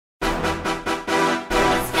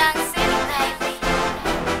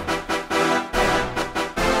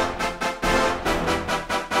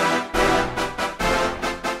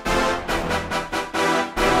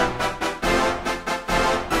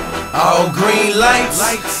green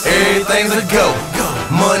lights, everything's a go.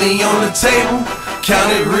 Money on the table,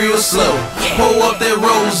 count it real slow. Pour up that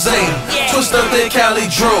rosé, twist up that Cali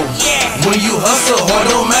Dro. When you hustle hard,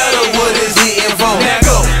 don't matter what is hitting for. Now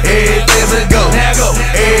go, everything's a go. Now go,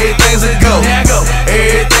 everything's a go. Now go,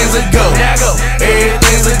 everything's a go. Now go,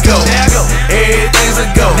 everything's a go. Now go, everything's a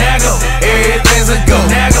go. Now go, everything's a go.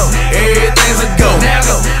 Now go, everything's a go. Now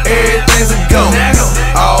go, everything's a go. Now go,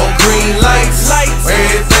 all green lights,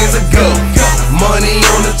 everything's a go. Money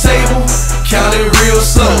on the table, count it real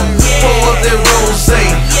slow. Pour up that rosé,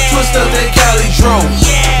 twist up that Cali Dro.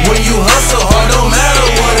 When you hustle hard, don't matter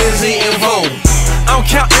what is hitting for. I'm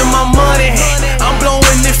counting my money, I'm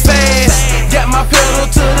blowing it fast. Got my pedal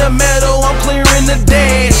to the metal, I'm clearing the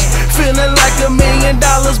dash. Feeling like $1 million,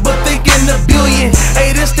 but thinking $1 billion.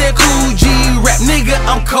 Hey, this that cool G rap, nigga,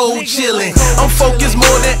 I'm cold chillin'. I'm focused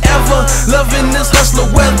more than ever, loving this hustler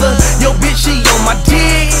weather. Yo, bitch, she on my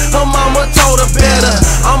dick, her mama told her better.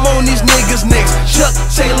 I'm on these niggas next, Chuck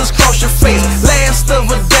Taylor's cross your face. Last of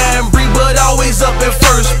a dime breed, but always up in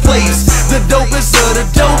first place. The dopest of the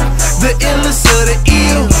dope, the illest of the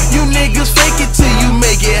ill. You niggas fake it till you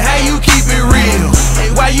make it, how you keep it real? Hey,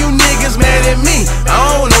 why you niggas mad at me? I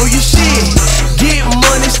don't know your shit. Get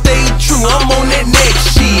money, stay true, I'm on that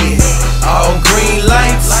next shit. All green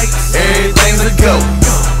lights, everything's a go.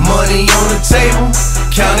 Money on the table,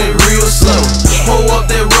 count it real slow. Pour up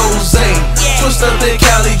that rosé, twist up that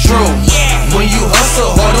Cali Dro. When you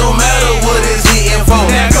hustle hard, don't matter what is hitting for.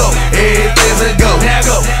 Now go, everything's a go. Now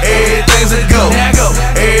go, everything's a go. Now go,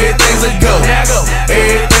 everything's a go. Now go,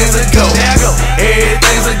 everything's a go. Now go,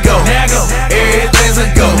 everything's a go. Now go, everything's a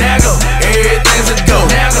go. Now go, everything's a go.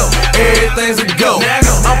 Now go, everything's a go.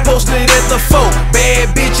 I'm posted at the folk,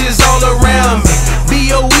 bad bitches all around me.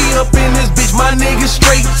 BOE up in this bitch, my niggas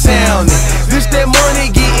straight town. This that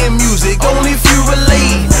money getting music, only if you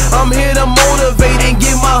relate. I'm here to motivate and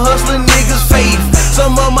give my hustling niggas faith.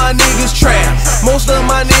 Some of my niggas trap, most of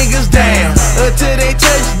my niggas down. Until they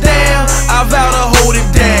touch down, I vow to hold it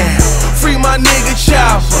down. Free my nigga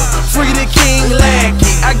Chopper, free the King Lackey.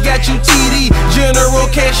 I got you TD, General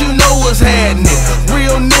Cash, you know what's happening.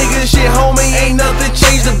 Real nigga shit, homie, ain't nothing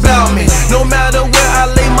changed about me. No matter where I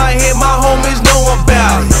lay my head, my homies know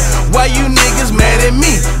about it. Why you niggas mad at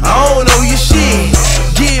me? I don't know your shit.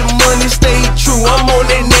 Get money, stay true, I'm on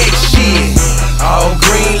that next shit. All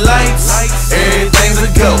green lights, everything's a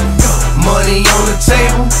go. Money on the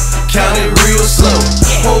table, count it real slow.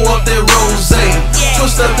 Pour up that rosé,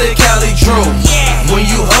 twist up that Cali Dro. When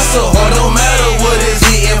you hustle hard, don't matter